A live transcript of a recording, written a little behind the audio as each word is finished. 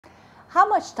How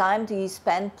much time do you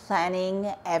spend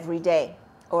planning every day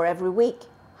or every week?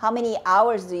 How many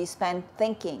hours do you spend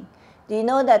thinking? Do you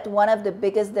know that one of the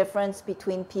biggest difference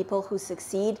between people who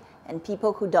succeed and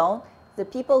people who don't, the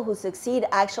people who succeed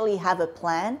actually have a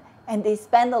plan and they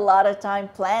spend a lot of time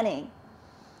planning.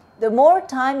 The more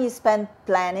time you spend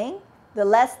planning, the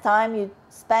less time you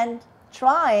spend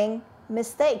trying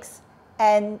mistakes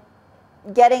and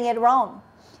getting it wrong.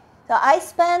 So I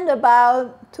spend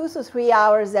about 2 to 3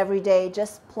 hours every day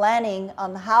just planning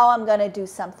on how I'm going to do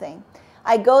something.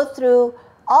 I go through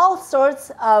all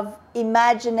sorts of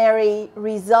imaginary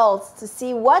results to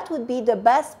see what would be the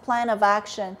best plan of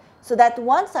action so that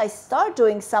once I start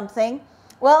doing something,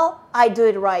 well, I do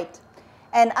it right.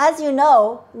 And as you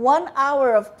know, 1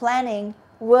 hour of planning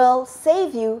will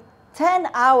save you 10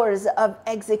 hours of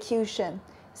execution.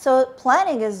 So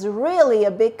planning is really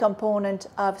a big component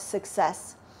of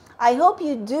success. I hope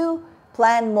you do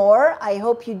plan more. I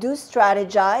hope you do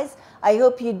strategize. I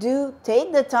hope you do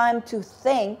take the time to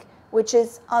think, which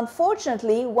is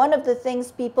unfortunately one of the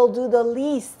things people do the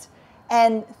least.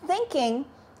 And thinking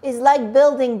is like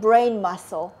building brain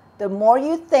muscle. The more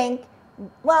you think,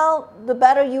 well, the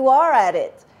better you are at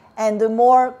it. And the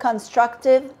more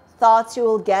constructive thoughts you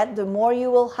will get, the more you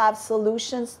will have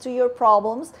solutions to your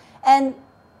problems. And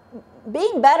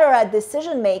being better at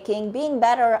decision making, being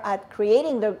better at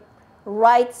creating the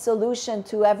right solution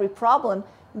to every problem,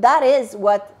 that is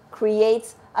what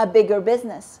creates a bigger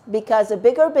business. Because a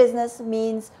bigger business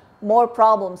means more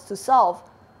problems to solve.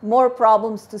 More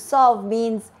problems to solve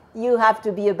means you have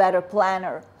to be a better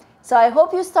planner. So I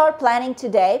hope you start planning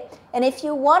today. And if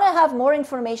you want to have more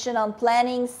information on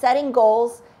planning, setting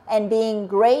goals, and being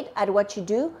great at what you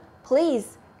do,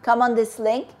 please come on this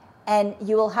link and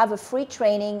you will have a free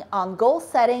training on goal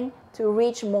setting to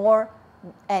reach more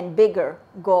and bigger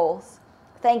goals.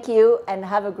 Thank you and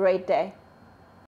have a great day.